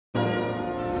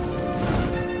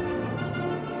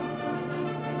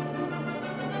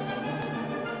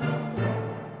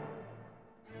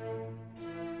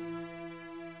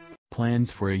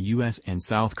Plans for a U.S. and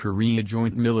South Korea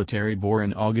joint military war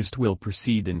in August will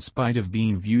proceed in spite of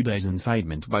being viewed as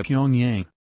incitement by Pyongyang.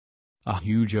 A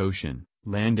huge ocean,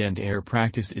 land and air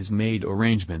practice is made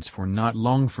arrangements for not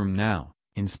long from now,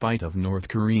 in spite of North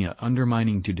Korea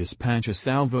undermining to dispatch a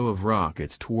salvo of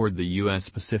rockets toward the U.S.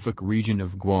 Pacific region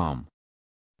of Guam.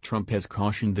 Trump has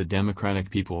cautioned the Democratic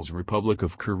People's Republic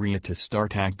of Korea to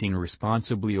start acting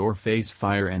responsibly or face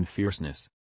fire and fierceness.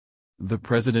 The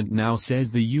president now says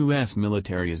the U.S.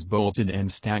 military is bolted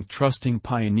and stacked, trusting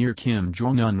pioneer Kim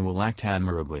Jong-un will act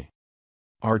admirably.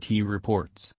 RT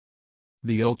reports.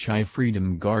 The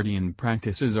Ultra-Freedom Guardian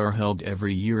practices are held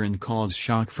every year and cause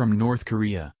shock from North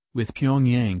Korea, with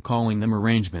Pyongyang calling them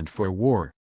arrangement for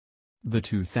war. The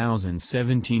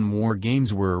 2017 war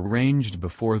games were arranged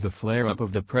before the flare-up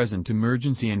of the present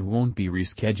emergency and won't be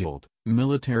rescheduled,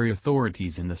 military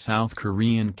authorities in the South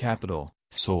Korean capital,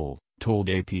 Seoul, told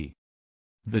AP.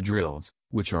 The drills,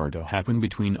 which are to happen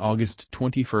between August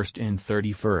 21 and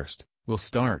 31st, will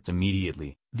start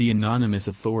immediately, the anonymous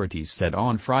authorities said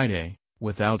on Friday,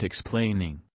 without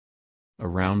explaining.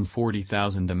 Around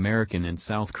 40,000 American and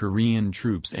South Korean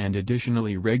troops and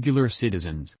additionally regular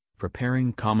citizens,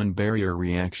 preparing common barrier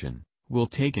reaction, will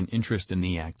take an interest in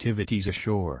the activities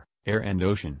ashore, air and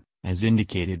ocean, as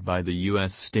indicated by the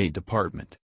U.S. State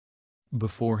Department.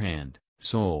 Beforehand,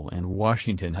 Seoul and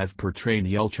Washington have portrayed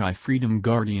the Ultra-Freedom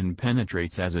Guardian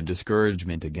penetrates as a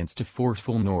discouragement against a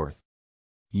forceful North.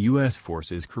 U.S.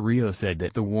 Forces Korea said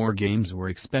that the war games were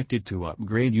expected to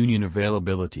upgrade Union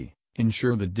availability,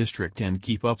 ensure the district and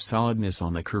keep up solidness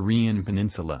on the Korean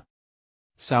peninsula.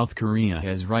 South Korea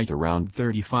has right around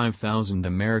 35,000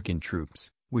 American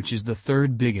troops, which is the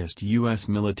third biggest U.S.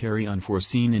 military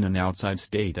unforeseen in an outside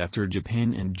state after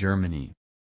Japan and Germany.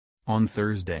 On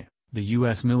Thursday, the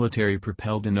U.S. military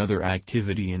propelled another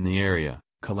activity in the area,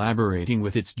 collaborating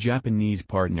with its Japanese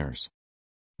partners.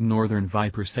 Northern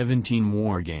Viper 17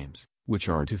 war games, which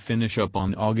are to finish up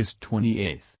on August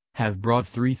 28, have brought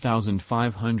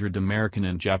 3,500 American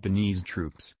and Japanese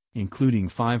troops, including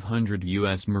 500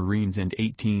 U.S. Marines and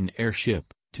 18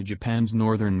 airship, to Japan's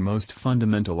northernmost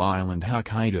fundamental island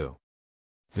Hokkaido.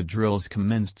 The drills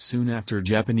commenced soon after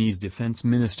Japanese Defense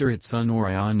Minister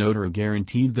Itsunori Onoda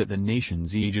guaranteed that the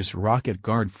nation's Aegis rocket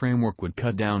guard framework would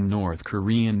cut down North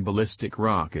Korean ballistic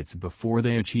rockets before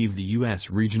they achieve the U.S.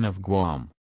 region of Guam.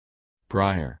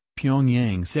 Prior,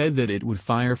 Pyongyang said that it would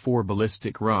fire 4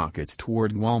 ballistic rockets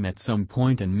toward Guam at some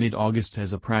point in mid-August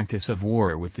as a practice of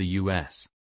war with the U.S.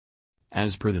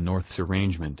 As per the North's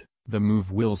arrangement, the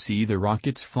move will see the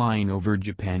rockets flying over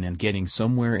Japan and getting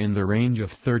somewhere in the range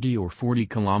of 30 or 40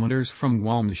 kilometers from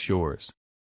Guam's shores.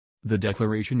 The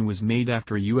declaration was made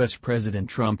after U.S. President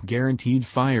Trump guaranteed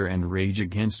fire and rage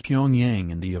against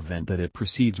Pyongyang in the event that it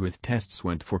proceeds with tests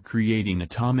went for creating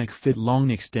atomic-fit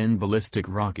long-extend ballistic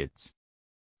rockets.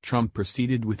 Trump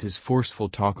proceeded with his forceful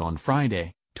talk on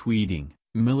Friday, tweeting,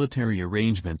 "Military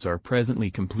arrangements are presently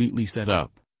completely set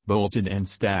up, bolted and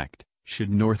stacked.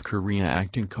 Should North Korea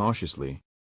act incautiously,